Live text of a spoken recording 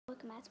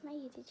back to my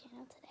YouTube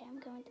channel. Today I'm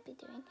going to be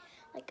doing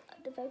like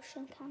a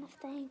devotion kind of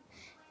thing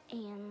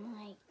and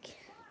like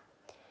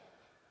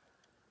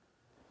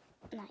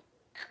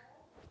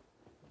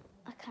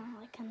a kind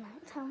of like a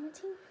nighttime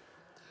routine.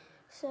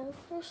 So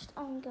first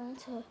I'm going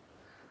to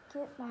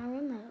get my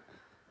remote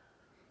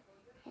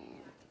and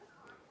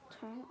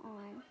turn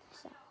on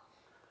some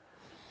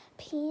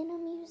piano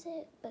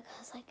music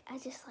because like I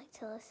just like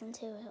to listen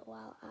to it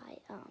while I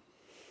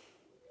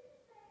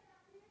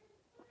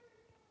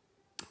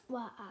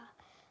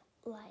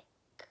like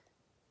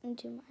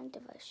do my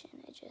devotion.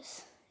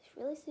 It's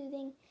really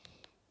soothing,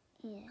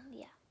 and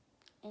yeah.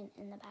 And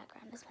in the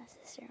background is my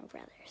sister and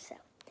brother, so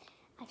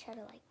I try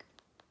to like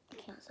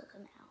cancel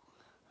them out,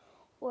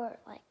 or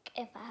like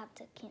if I have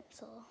to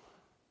cancel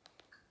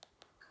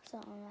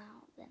something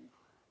out, then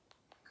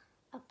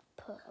I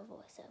put a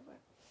voiceover.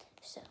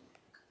 So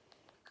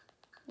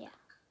yeah.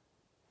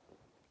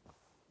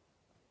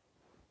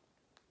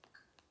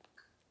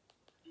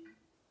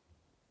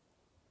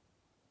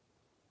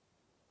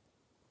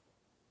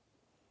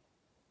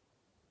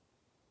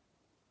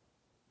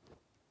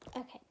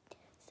 Okay,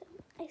 so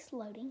it's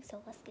loading,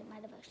 so let's get my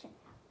devotion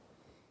out.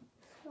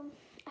 So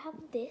I have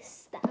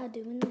this that I do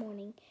in the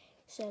morning.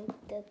 So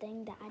the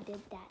thing that I did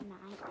that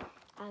night,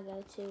 I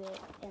go to it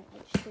and I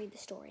just read the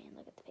story and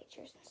look at the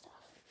pictures and stuff.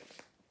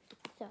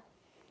 So,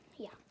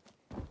 yeah.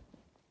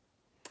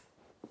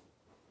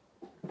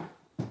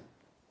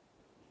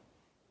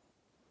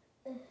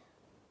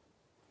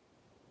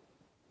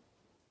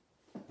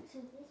 So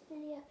this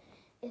video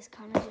is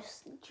kind of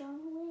just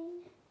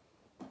journaling.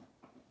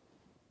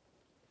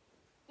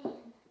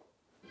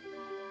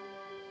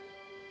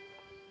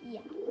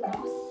 Yeah, that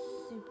was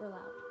super loud.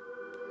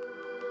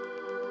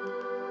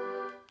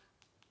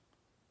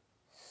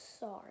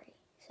 Sorry.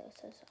 So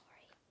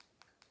sorry.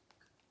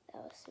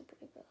 That was super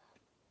duper loud.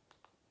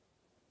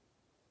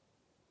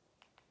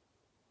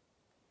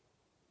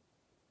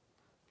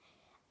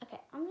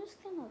 Okay, I'm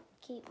just gonna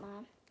keep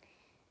my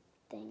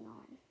thing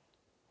on.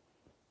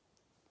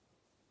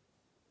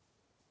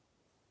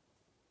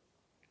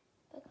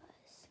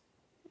 Because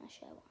my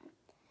show on.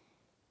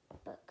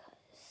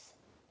 Because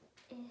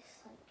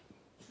it's like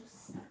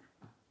just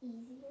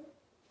easier.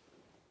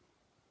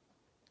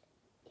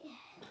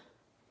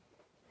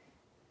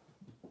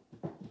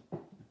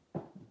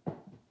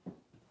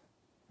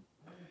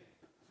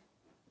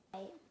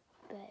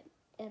 But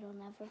it'll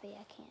never be.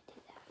 I can't do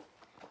that.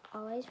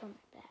 Always remember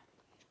that.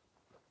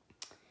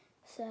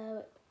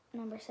 So,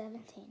 number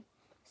 17.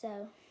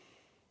 So,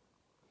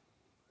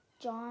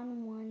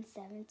 John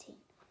 1:17.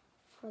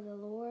 For the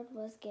Lord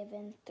was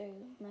given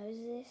through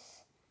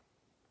Moses,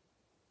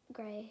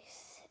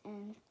 grace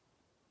and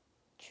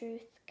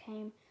truth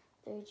came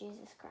through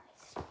Jesus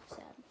Christ.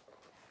 So,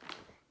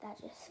 that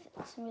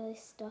just really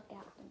stuck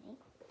out to me.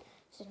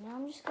 So now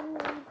I'm just going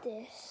to read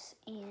this,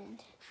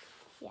 and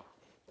yeah.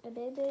 A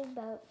big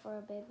boat for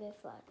a big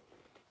flood.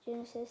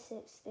 Genesis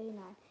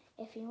 6-9.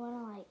 If you want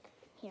to like,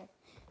 here.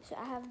 So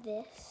I have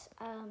this.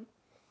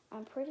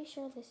 I'm pretty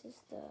sure this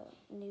is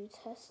the New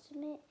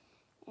Testament,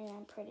 and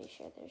I'm pretty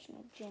sure there's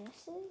no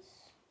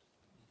Genesis.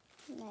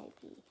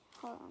 Maybe.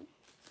 Hold on.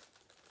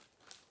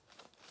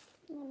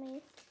 Let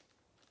me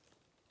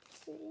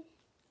see.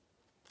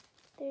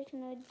 There's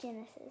no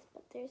Genesis,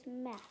 but there's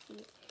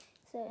Matthew.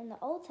 So in the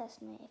Old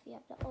Testament, if you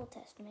have the Old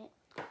Testament,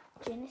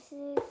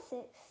 Genesis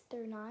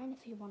 6-9,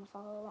 if you want to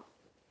follow along.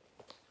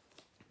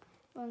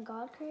 When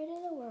God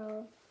created the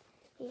world,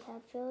 He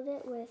had filled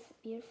it with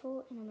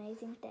beautiful and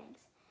amazing things.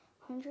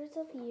 Hundreds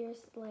of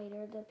years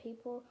later, the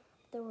people of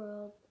the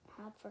world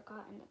had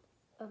forgotten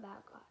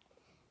about God.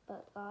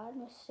 But God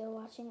was still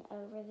watching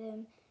over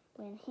them.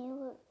 When He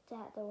looked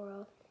at the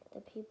world,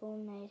 the people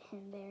made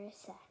Him very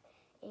sad.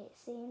 It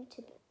seemed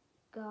to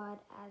God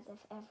as if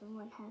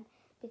everyone had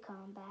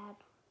become bad.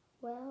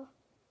 Well,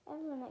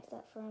 everyone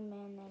except for a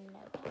man named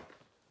Noah.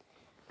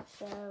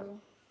 So,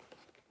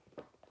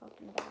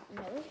 talking about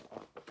Noah.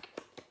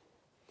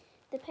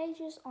 The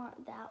pages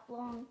aren't that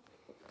long,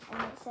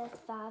 and it says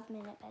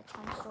 5-minute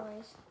bedtime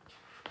stories.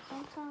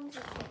 Sometimes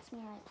it takes me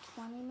like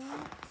 20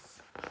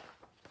 minutes.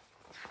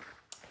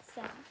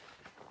 So,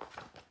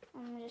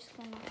 I'm just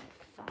going to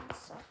find a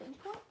stopping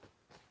point.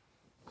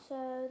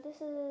 So, this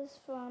is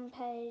from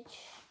page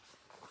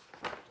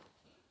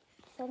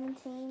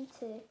 17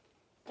 to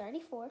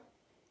 34.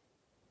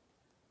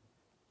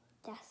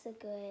 That's a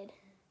good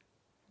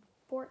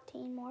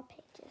 14 more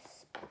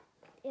pages.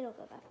 It'll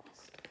go by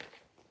fast.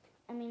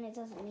 I mean, it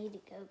doesn't need to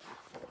go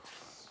by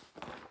fast.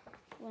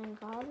 When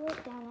God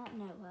looked down at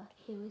Noah,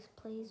 He was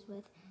pleased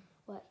with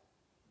what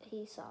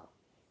He saw.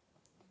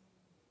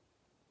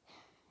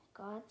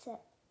 God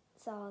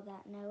saw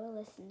that Noah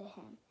listened to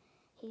Him.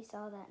 He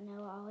saw that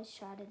Noah always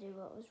tried to do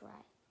what was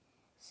right.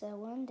 So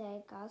one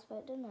day, God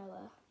spoke to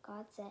Noah.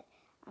 God said,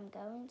 I'm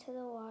going to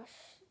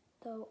wash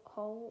the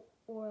whole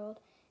world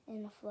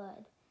in a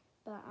flood,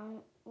 but I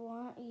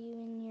want you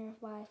and your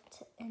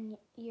wife and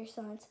your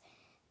sons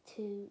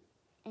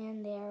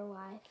and their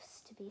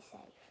wives to be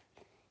safe.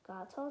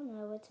 God told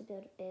Noah to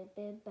build a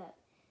big boat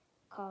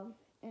called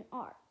an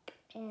ark.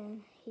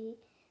 and he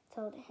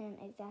told him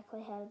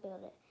exactly how to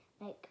build it.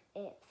 Make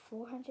it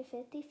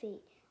 450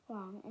 feet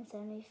long and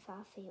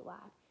 75 feet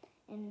wide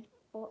and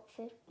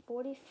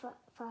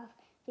 45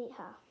 feet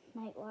high.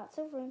 Make lots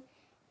of room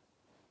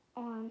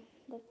on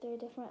the 3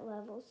 different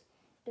levels.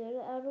 Build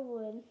it out of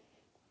wood,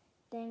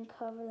 then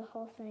cover the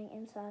whole thing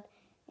inside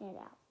and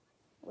out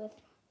with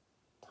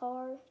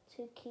tar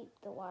to keep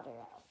the water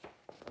out.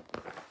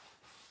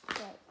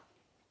 So,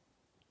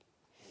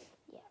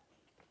 yeah.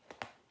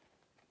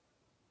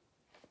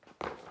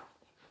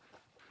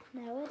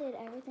 Noah did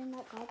everything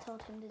that God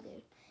told him to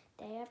do.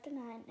 Day after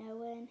night,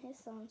 Noah and his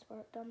sons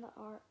worked on the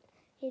ark.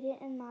 He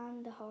didn't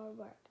mind the hard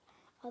work.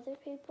 Other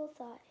people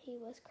thought he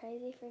was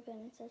crazy for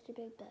building such a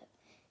big boat.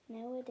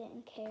 Noah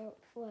didn't care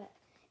what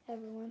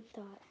everyone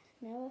thought.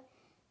 Noah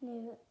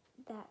knew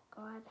that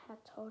God had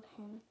told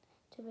him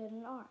to build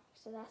an ark,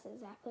 so that's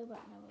exactly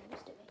what Noah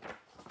was doing.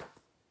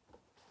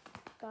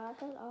 God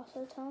had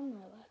also told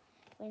Noah,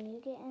 when you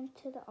get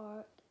into the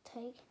ark,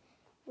 take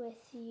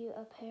with you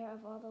a pair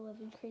of all the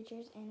living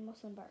creatures,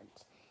 animals, and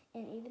birds,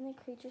 and even the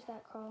creatures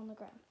that crawl on the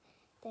ground.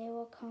 They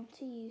will come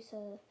to you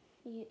so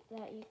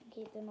that you can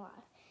keep them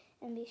alive.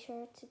 And be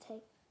sure to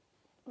take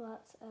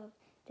lots of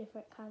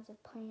different kinds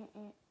of plant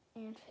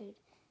and food,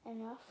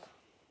 enough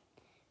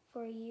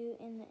for you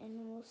and the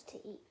animals to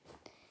eat.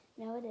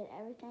 Noah did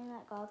everything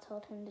that God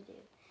told him to do.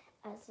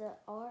 As the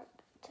ark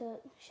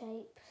took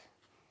shape,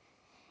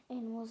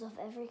 animals of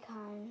every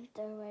kind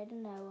their way to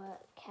Noah: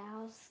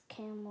 cows,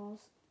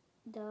 camels,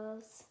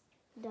 doves,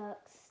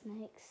 ducks,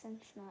 snakes,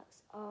 and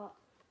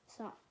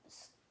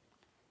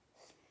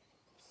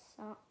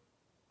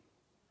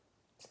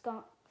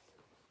skunks,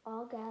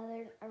 all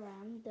gathered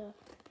around the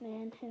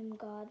man whom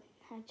God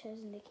had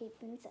chosen to keep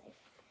them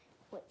safe,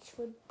 which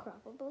would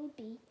probably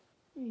be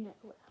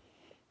Noah.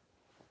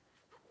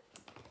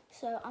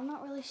 So I'm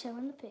not really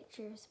showing the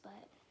pictures,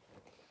 but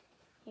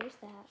here's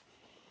that.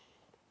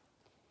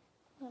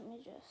 Let me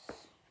just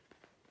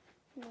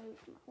move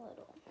my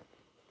little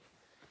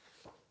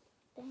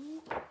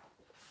thing.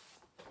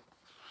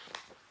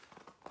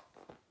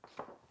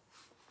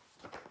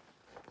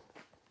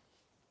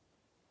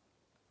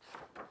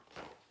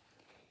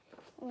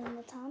 When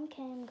the time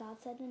came, God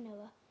said to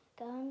Noah,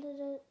 "Go into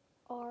the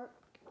ark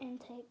and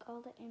take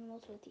all the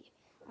animals with you.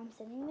 I'm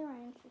sending the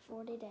rain for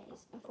 40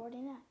 days and 40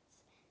 nights.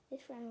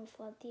 This rain will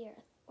flood the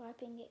earth,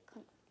 wiping it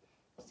clean."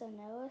 So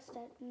Noah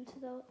stepped into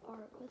the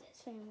ark with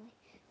his family.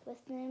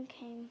 With them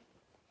came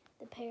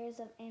the pairs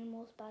of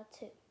animals by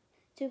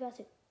two by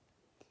two.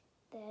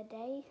 The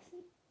day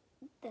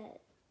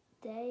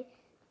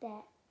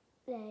that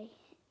they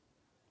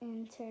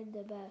entered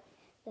the boat,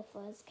 the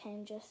floods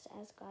came just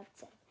as God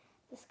said.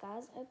 The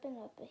skies opened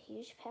up, a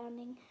huge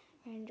pounding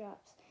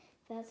raindrops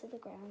fell to the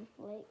ground.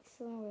 Lakes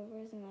and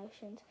rivers and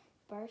oceans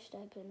burst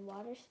open.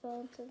 Water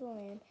spilled into the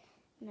land.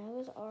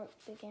 Noah's ark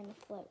began to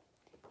float.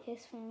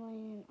 His family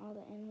and all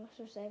the animals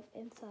were safe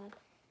inside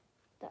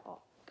the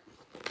ark.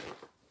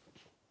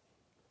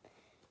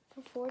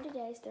 For 40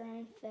 days the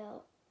rain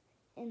fell,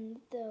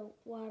 and the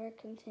water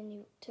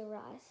continued to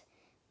rise.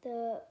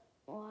 The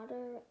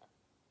water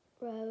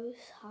rose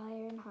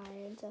higher and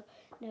higher until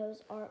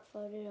Noah's ark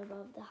floated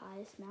above the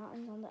highest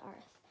mountains on the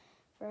earth.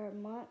 For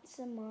months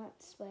and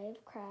months, waves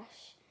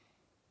crashed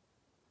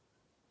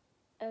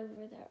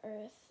over the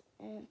earth,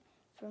 and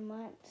for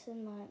months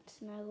and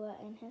months, Noah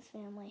and his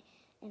family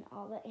and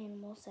all the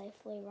animals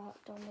safely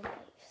rocked on the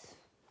waves.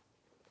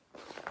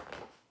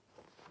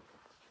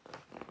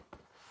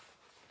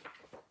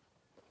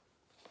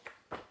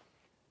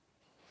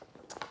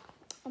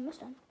 Almost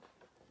done.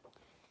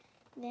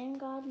 Then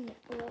God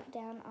looked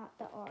down at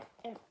the ark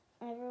and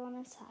everyone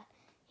inside.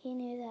 He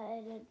knew that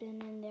it had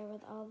been in there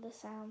with all the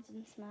sounds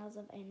and smells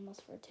of animals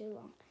for too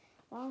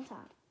long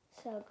time.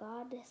 So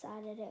God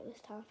decided it was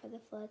time for the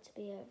flood to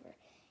be over.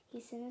 He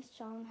sent a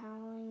strong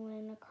howling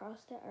wind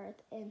across the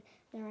earth, and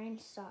the rain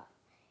stopped.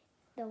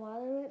 The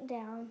water went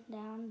down,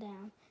 down,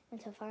 down,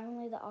 until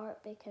finally the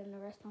ark began to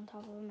rest on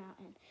top of a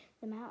mountain.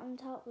 The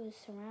mountaintop was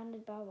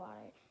surrounded by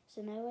water,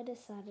 so Noah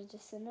decided to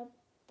send a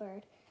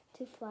bird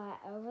to fly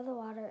over the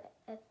water.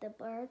 If the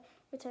bird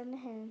returned to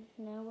him,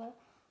 Noah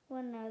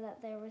would know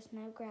that there was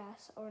no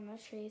grass or no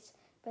trees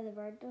for the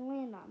bird to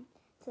land on.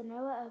 So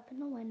Noah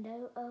opened the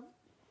window of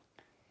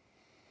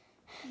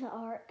the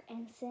ark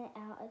and sent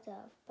out a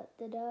dove, but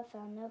the dove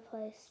found no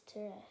place to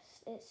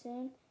rest. It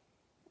soon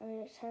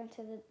returned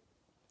to the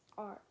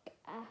ark.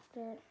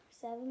 After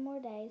 7 more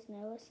days,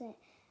 Noah sent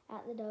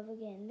out the dove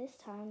again. This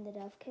time the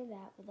dove came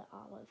back with an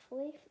olive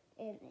leaf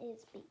in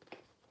its beak.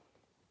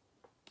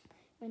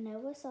 When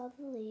Noah saw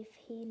the leaf,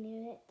 he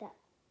knew that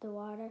the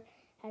water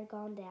had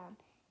gone down.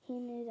 He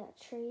knew that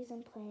trees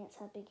and plants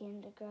had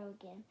begun to grow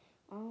again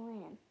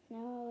on land.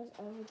 Noah was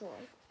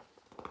overjoyed.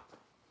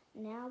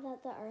 Now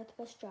that the earth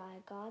was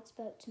dry, God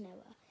spoke to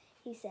Noah.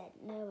 He said,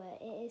 "Noah,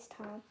 it is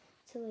time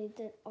to leave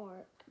the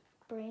ark.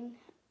 Bring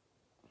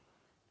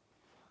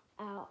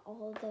out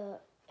all the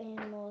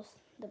animals,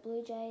 the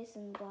blue jays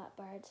and the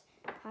blackbirds,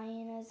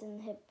 hyenas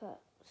and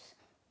hippos,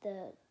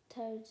 the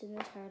toads and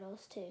the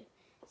turtles too."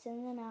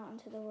 send them out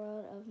into the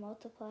world of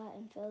multiply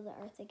and fill the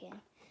earth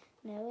again.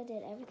 Noah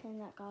did everything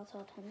that God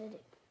told him to do.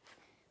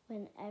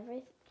 When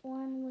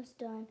everyone was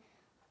done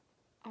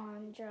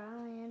on dry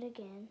land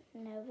again,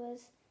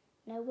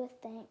 Noah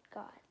thanked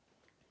God.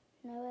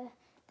 Noah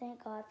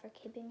thanked God for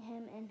keeping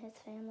him and his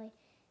family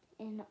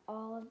and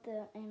all of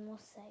the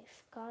animals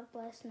safe. God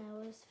blessed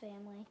Noah's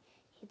family.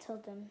 He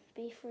told them,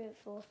 "Be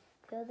fruitful,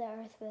 fill the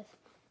earth with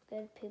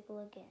good people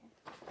again."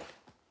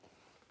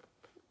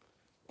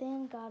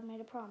 Then God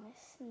made a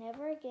promise.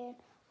 "Never again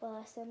will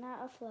I send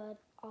out a flood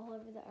all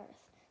over the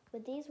earth."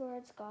 With these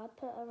words, God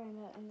put a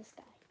rainbow in the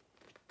sky.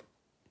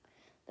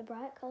 The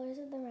bright colors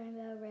of the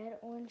rainbow, red,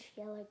 orange,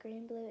 yellow,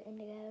 green, blue,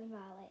 indigo, and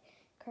violet,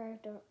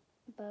 curved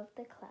above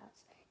the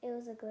clouds. It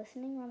was a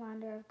glistening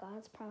reminder of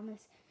God's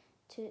promise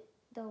to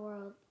the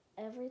world.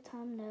 Every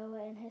time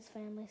Noah and his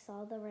family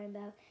saw the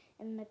rainbow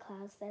in the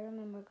clouds, they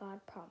remembered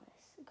God's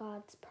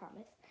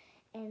promise,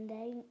 and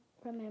they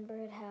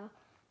remembered how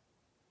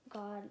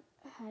God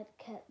had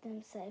kept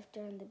them safe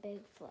during the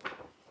big flood.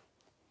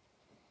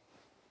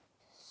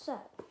 So,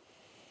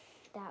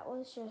 that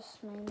was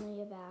just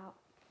mainly about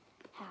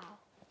how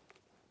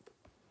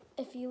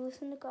if you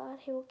listen to God,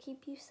 He will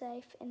keep you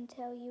safe and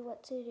tell you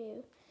what to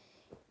do.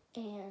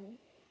 And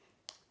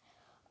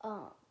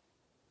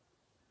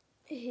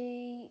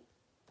He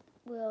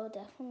will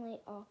definitely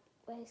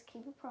always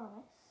keep a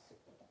promise.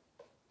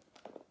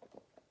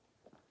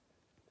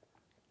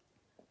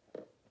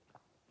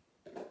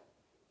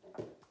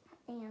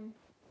 And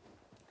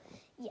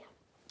yeah,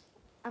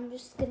 I'm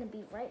just gonna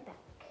be right back.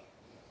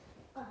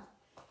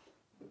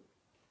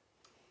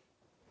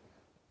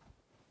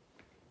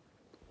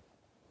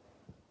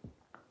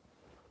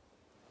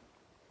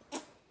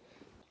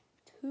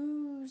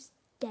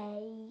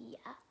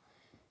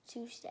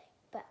 Tuesday,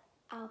 but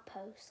I'll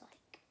post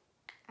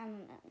I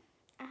don't know.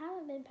 I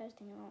haven't been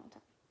posting in a long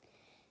time.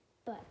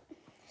 But,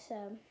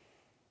 so,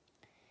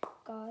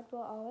 God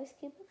will always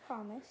keep a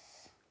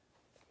promise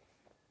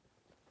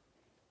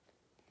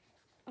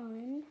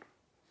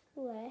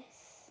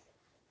unless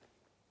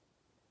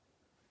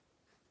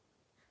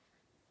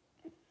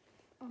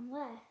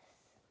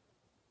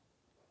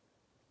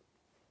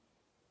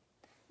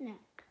no.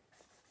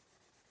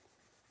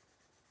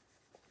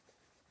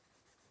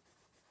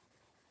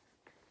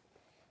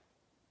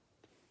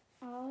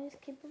 I'll always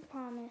keep a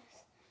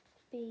promise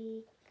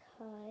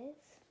because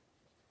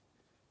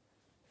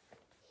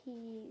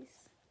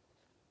He's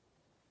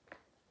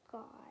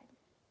God.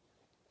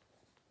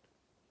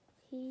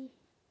 He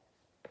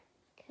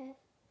kept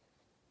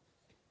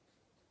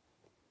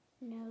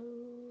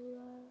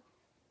Noah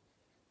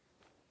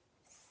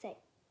safe.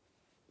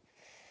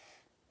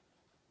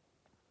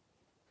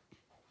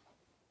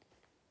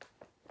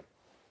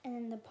 And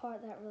then the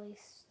part that really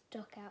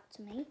stuck out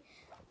to me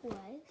was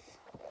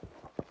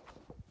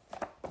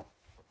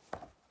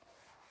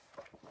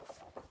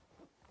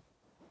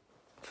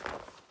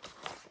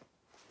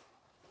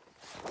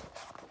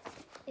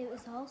it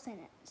was the whole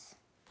sentence.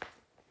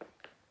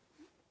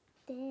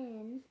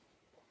 Then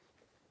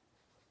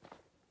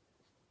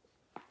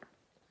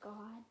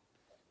God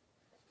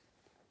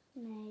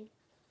made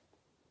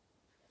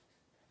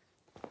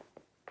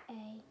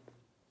a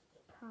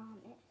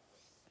promise.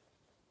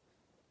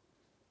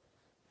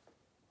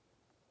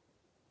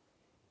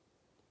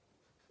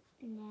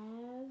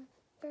 Never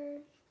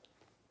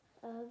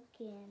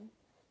again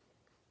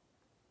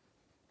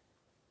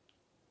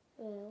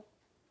will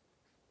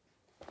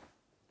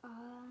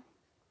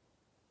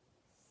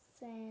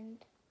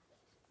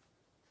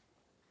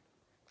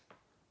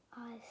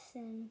I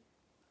send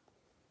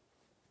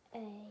a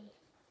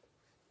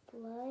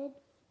flood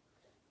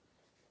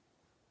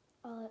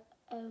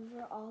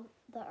over all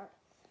the earth.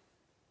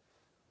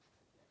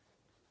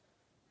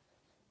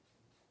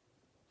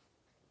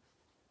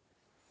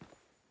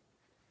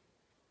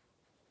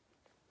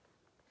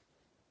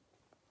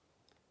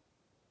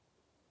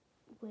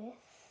 With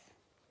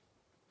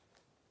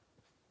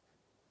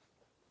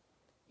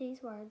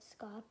these words,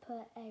 God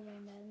put a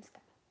rainbow in the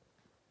sky.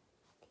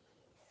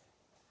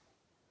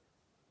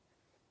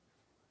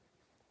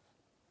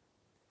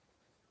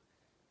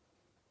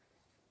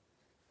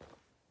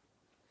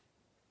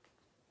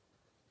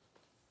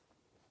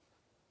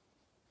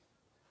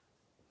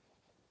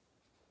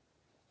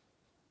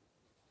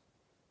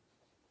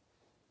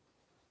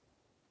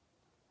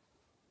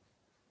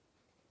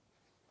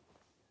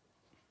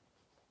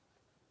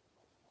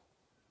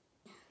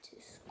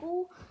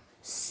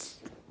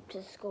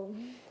 To school.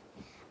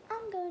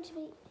 I'm going to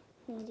be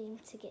needing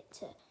to get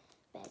to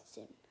bed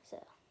soon.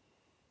 So,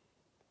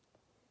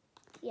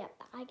 yeah,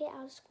 I get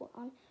out of school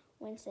on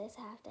Wednesdays,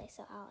 half day,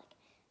 so I'll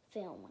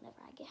film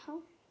whenever I get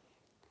home.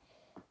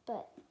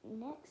 But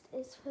next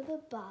is for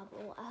the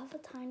Bible. I have a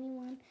tiny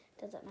one,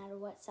 doesn't matter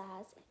what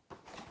size,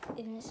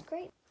 and it's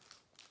great.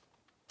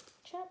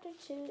 Chapter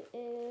 2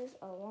 is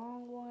a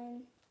long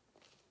one.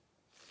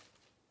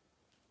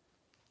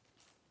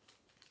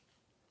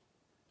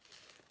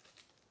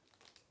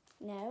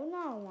 No,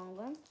 not a long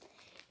one.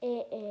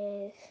 It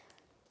is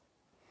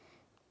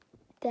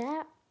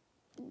that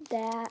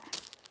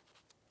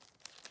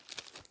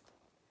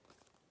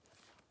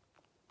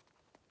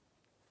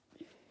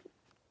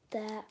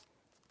that.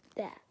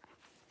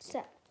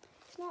 So,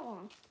 it's not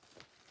long.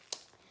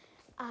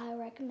 I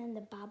recommend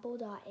the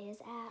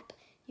Bible.is app.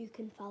 You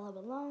can follow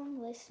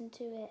along, listen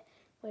to it,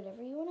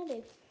 whatever you want to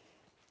do.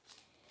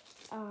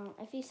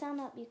 If you sign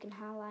up, you can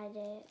highlight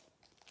it,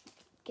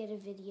 get a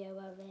video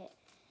of it,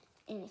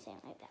 anything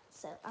like that.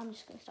 So I'm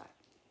just going to start.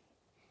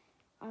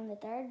 On the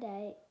third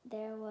day,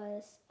 there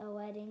was a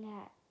wedding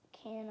at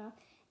Cana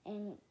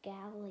in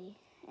Galilee,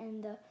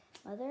 and the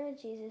mother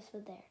of Jesus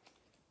was there.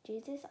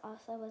 Jesus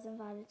also was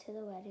invited to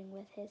the wedding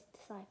with his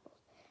disciples.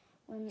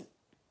 When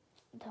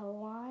the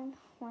wine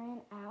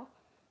ran out,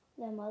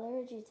 the mother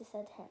of Jesus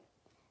said to him,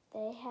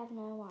 "They have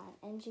no wine."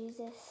 And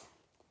Jesus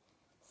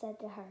said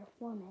to her,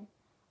 "Woman,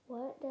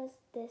 what does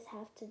this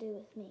have to do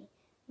with me?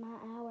 My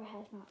hour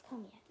has not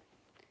come yet."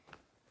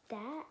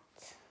 That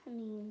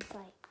means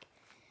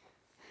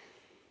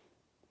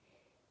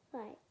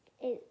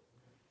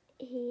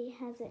he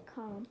hasn't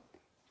come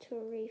to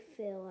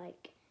refill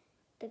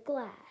the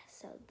glass.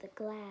 So the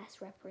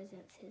glass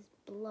represents his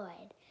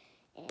blood,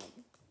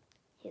 and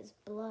his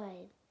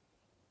blood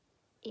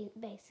is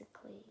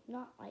basically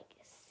not like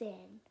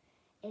sin.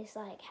 It's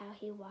like how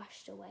he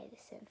washed away the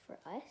sin for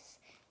us,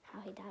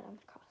 how he died on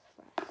the cross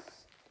for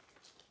us.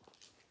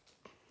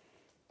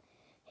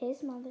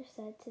 His mother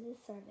said to the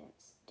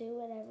servants, "Do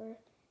whatever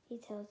he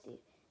tells you."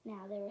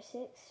 Now there were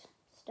 6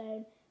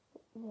 stone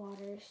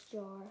water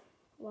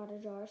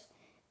jars.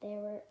 They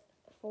were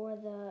for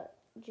the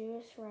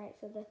Jewish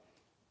rites of the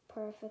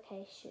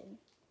purification,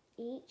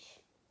 each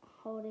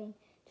holding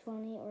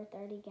 20 or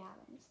 30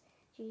 gallons.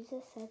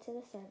 Jesus said to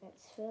the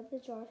servants, "Fill the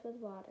jars with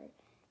water,"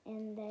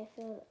 and they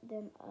filled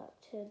them up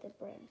to the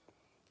brim.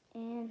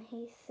 And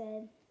he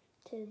said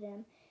to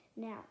them,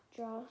 "Now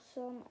draw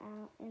some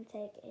out and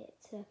take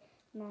it to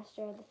the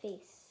master of the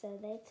feast." So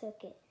they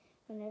took it.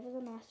 Whenever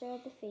the master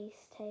of the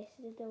feast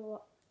tasted the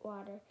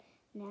water,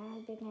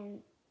 now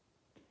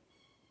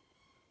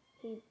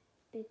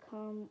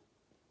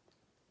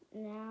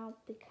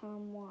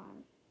become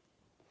wine.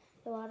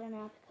 The water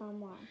now become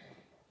wine,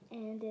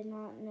 and did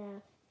not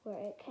know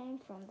where it came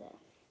from then.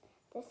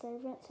 The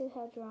servants who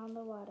had drawn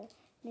the water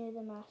knew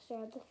the master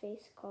of the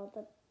feast, called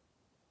the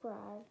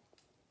bride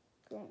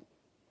and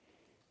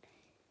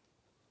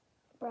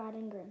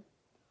groom,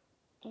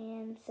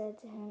 and said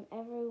to him,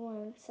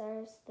 "Everyone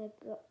serves the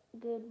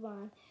good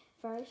wine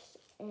first,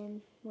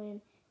 and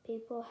when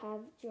people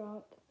have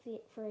drunk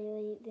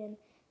freely, then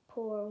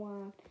pour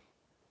wine.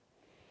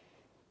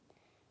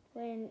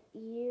 When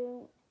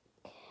you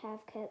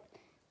have kept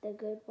the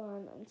good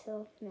wine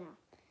until now."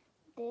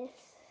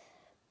 This,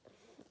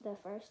 the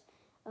first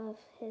of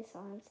his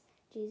signs,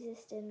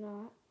 Jesus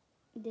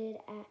did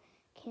at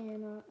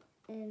Cana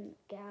in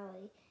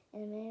Galilee,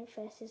 and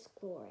manifest his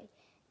glory,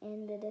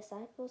 and the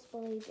disciples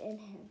believed in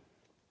him.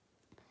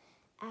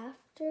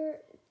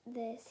 After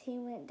this, he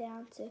went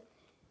down to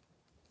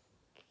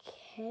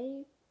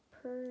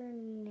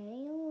Capernaum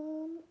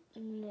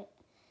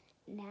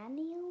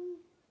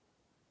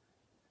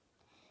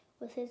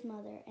with his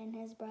mother and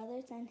his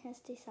brothers and his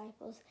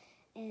disciples,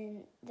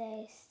 and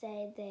they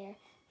stayed there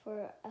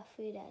for a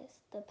few days.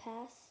 The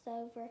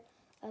Passover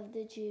of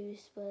the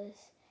Jews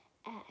was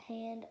at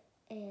hand,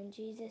 and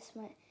Jesus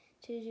went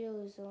to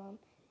Jerusalem.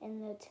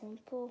 In the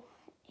temple,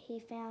 he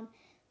found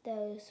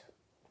those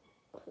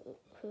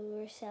who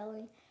were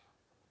selling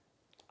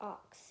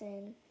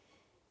oxen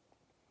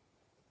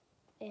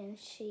and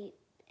sheep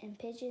and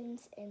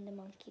pigeons and the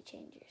monkey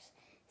changers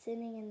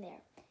sitting in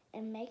there.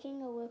 And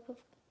making a whip of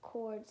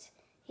cords,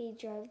 he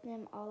drove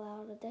them all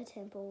out of the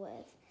temple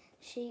with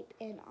sheep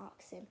and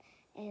oxen.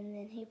 And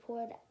then he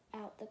poured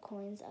out the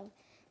coins of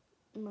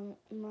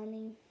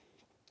money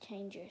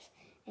changers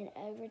and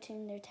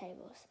overturned their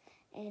tables.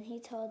 And he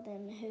told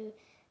them who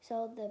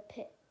sold the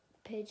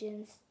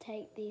pigeons,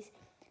 "Take these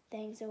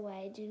things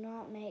away. Do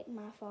not make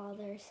my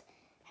Father's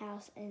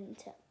house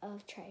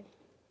of trade."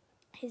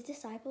 His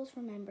disciples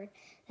remembered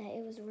that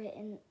it was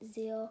written,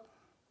 "Zeal,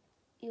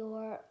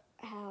 your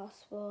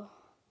house will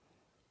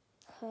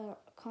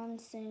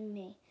consume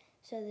me."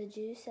 So the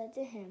Jews said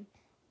to him,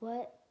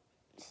 "What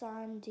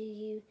sign do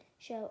you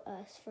show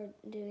us for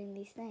doing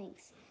these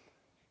things?"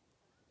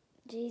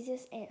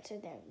 Jesus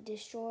answered them,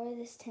 "Destroy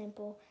this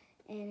temple,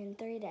 and in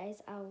 3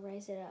 days I will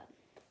raise it up."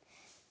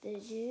 The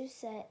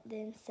Jews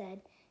then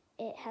said,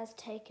 "It has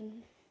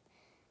taken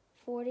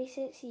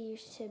 46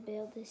 years to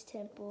build this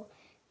temple,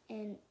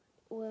 and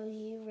will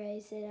you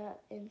raise it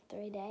up in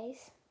 3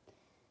 days?"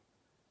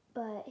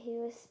 But he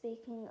was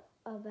speaking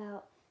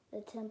about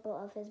the temple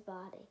of his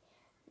body.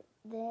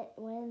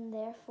 When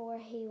therefore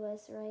he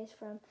was raised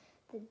from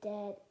the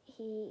dead,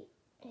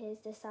 his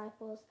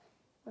disciples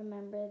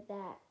remembered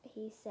that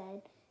he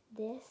said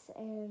this,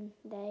 and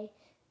they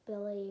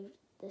believed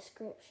the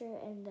scripture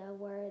and the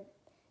word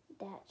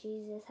that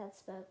Jesus had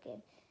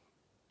spoken.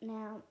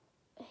 Now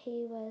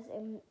he was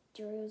in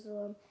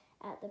Jerusalem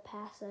at the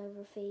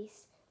Passover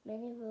feast.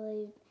 Many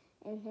believed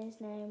in his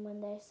name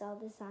when they saw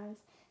the signs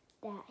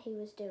that he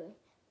was doing.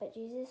 But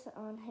Jesus,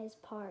 on his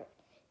part,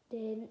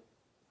 did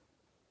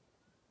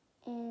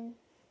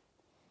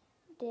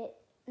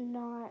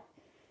not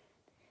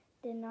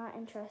did not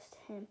entrust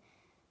him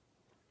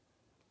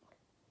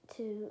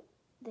to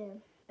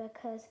them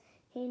because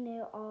he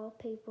knew all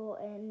people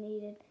and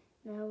needed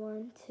no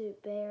one to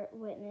bear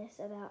witness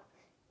about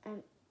a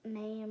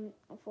man,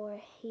 for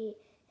he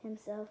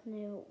himself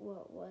knew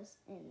what was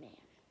in man.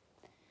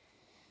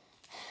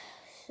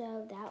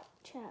 So that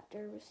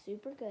chapter was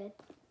super good.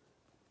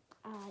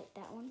 I like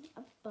that one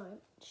a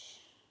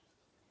bunch.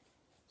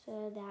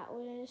 So that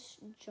was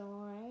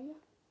John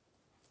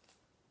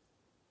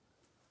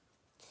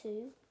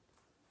 2.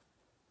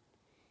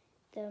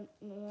 The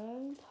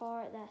main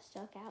part that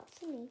stuck out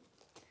to me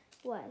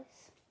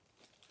was,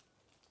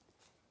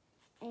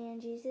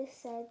 and Jesus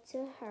said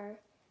to her,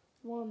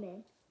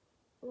 "Woman,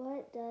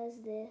 what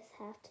does this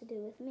have to do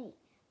with me?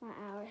 My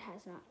hour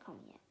has not come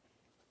yet."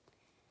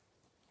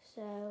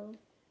 So,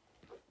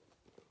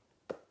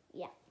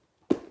 yeah.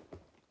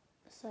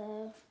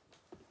 So,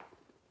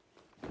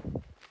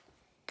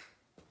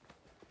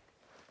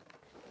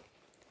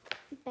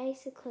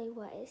 basically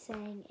what it's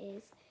saying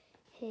is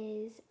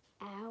his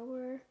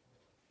hour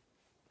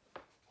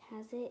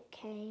hasn't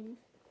came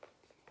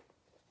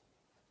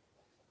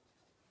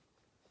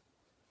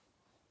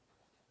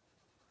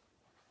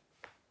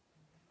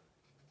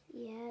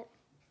yet.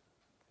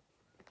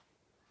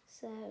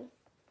 So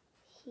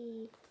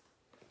he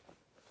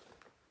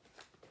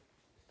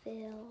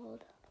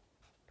filled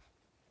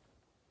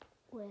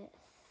with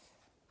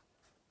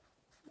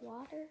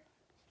water,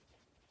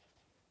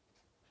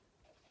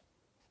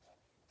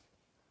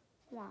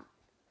 wine.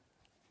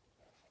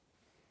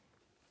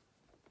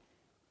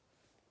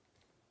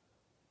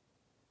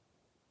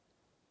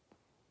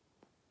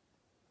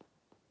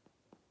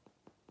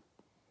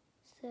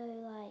 So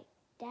like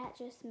that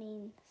just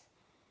means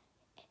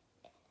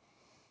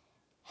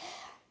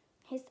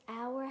his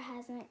hour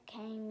hasn't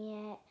came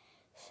yet,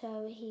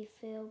 so he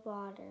filled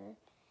water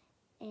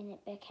and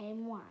it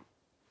became wine.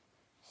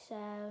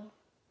 So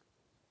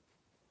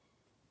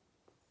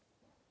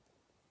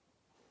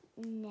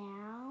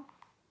now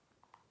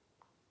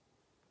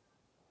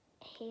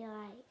he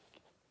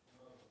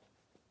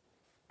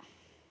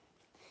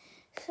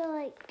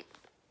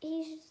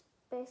he's just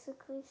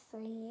basically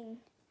saying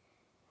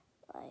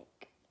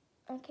like,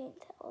 I can't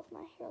tell if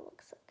my hair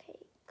looks okay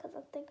because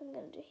I think I'm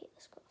gonna do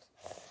hairless curls.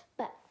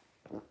 But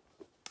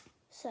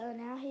so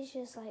now he's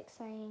just like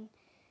saying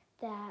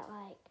that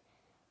like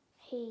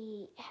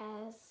he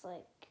has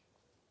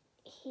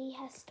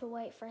to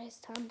wait for his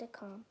time to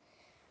come.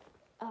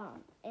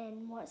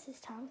 And once his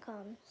time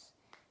comes,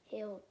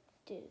 he'll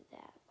do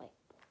that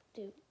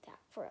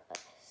for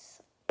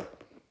us.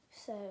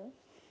 So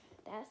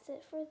that's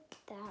it for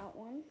that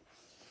one.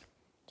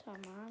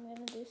 Tomorrow I'm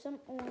gonna do some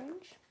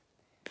orange.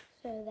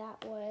 So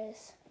that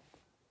was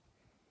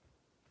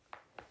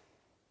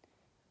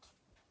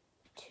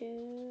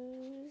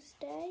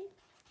Tuesday.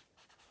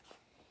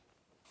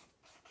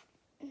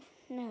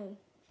 No,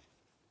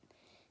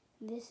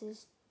 this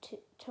is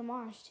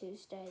tomorrow's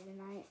Tuesday, the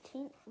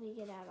 19th. We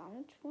get out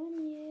on the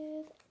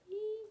 20th.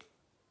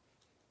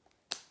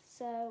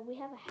 So we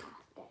have a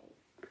half day.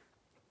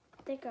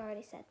 I think I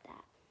already said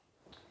that.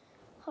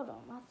 Hold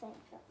on, my thing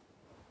fell.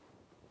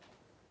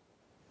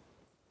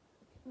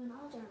 In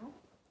our journal,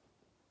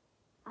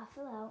 I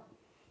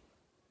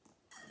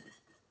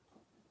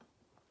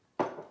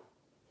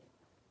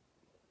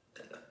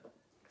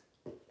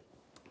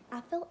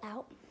fill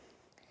out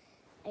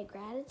a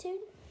gratitude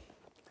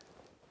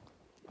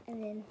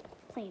and then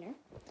planner.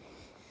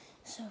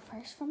 So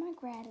first for my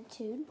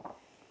gratitude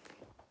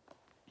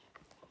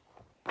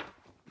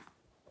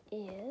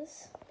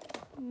is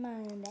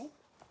Monday,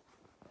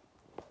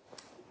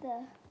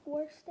 the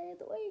worst day of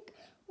the week.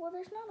 Well,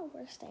 there's not a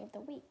worst day of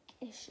the week.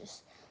 It's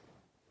just,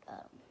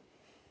 I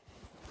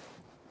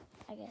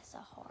guess,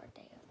 a hard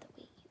day of the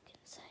week, you can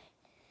say.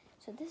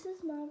 So this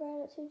is my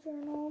gratitude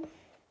journal.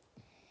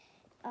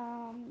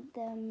 My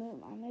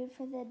mood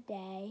for the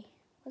day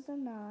was a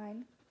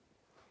 9.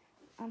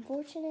 I'm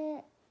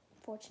fortunate.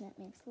 Fortunate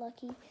means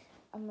lucky.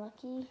 I'm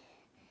lucky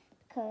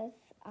because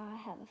I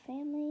have a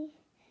family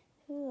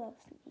who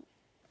loves me.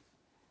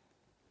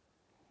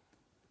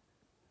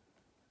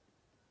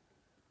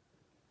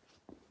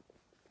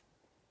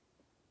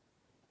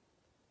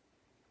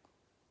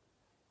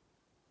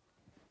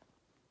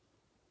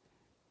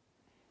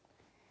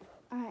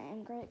 I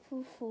am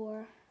grateful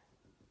for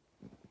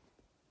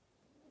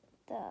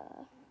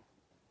the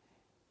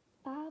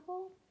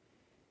Bible,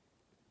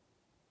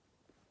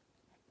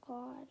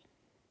 God,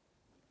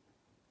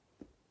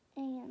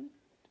 and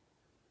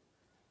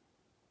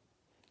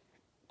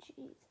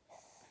Jesus.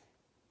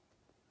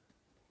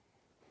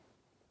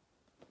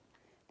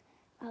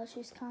 I'll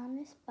choose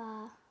kindness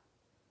by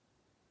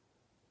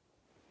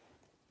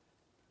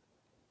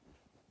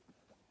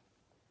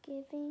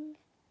giving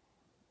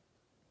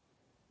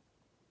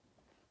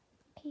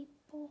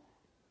people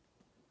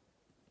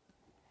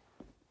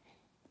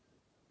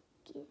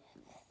gifts.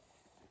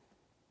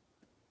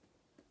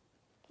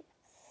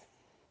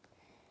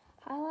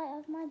 Highlight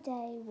of my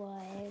day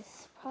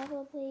was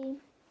probably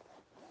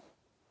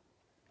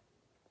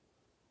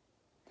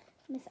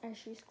Miss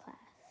Usher's class.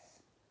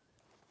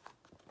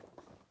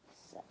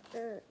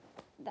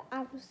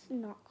 I was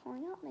not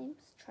calling out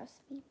names, trust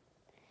me.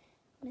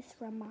 Miss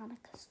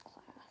Ramonica's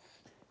class.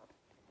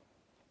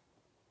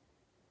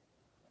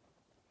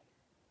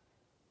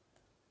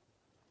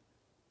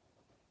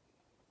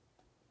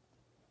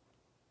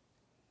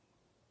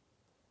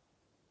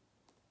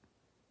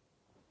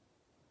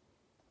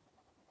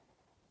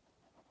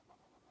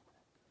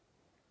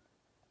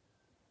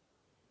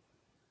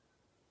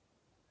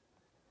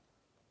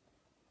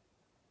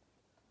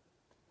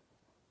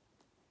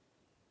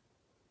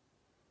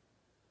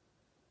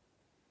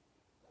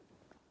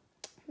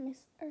 Miss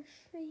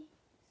Urshrey's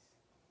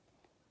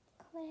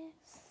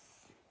class.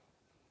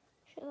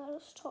 She let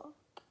us talk.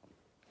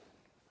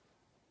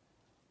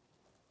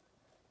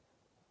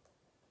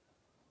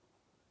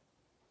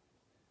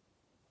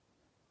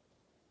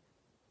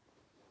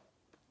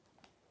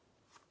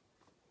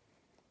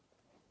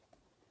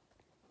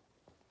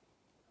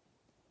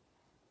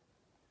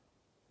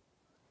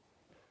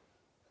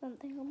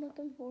 Something I'm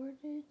looking forward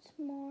to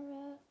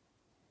tomorrow.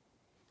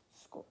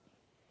 School.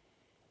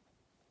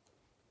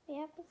 We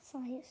have a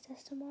science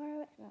test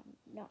tomorrow and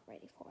I'm not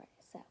ready for it,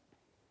 so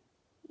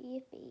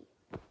yippee.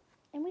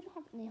 And we don't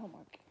have any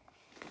homework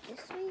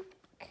this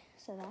week,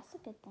 so that's a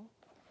good thing.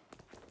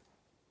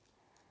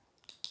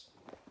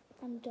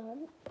 I'm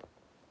done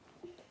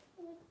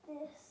with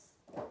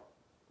this.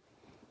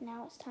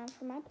 Now it's time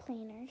for my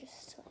planner,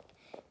 just to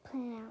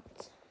plan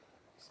out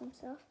some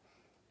stuff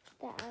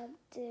that I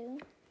do.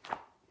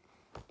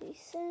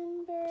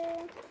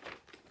 December.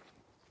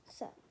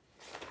 So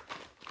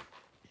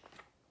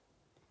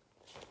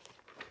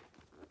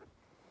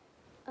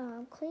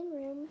clean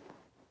room,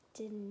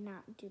 did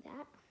not do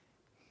that.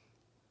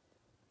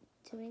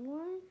 Doing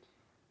one,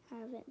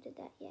 haven't did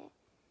that yet.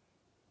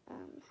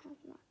 Have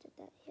not did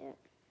that yet.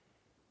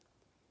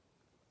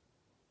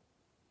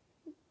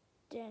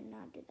 Did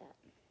not do that.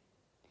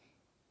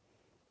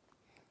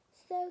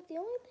 So the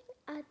only thing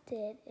I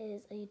did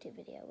is a YouTube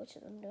video, which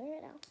I'm doing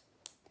right now.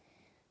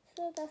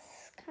 So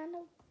that's kind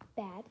of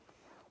bad.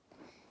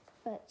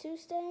 But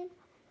Tuesday,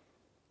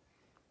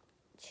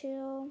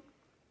 chill.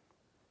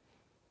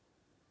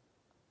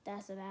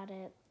 That's about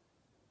it.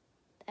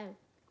 Oh,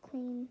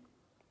 clean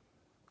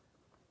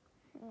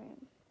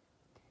room.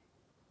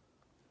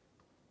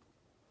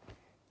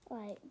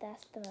 Like,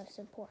 that's the most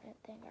important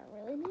thing I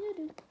really need to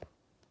do.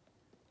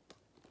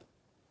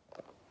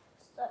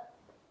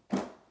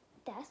 So,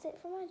 that's it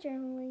for my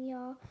journaling,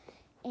 y'all.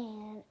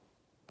 And,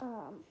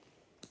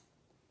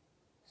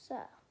 so,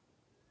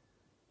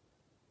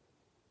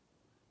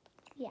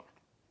 yeah.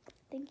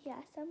 Thank you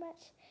guys so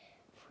much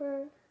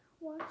for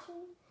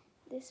watching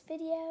this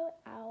video.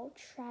 I'll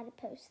try to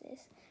post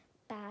this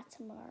by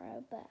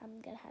tomorrow, but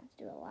I'm going to have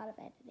to do a lot of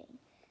editing.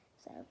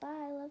 So,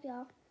 bye. Love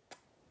y'all.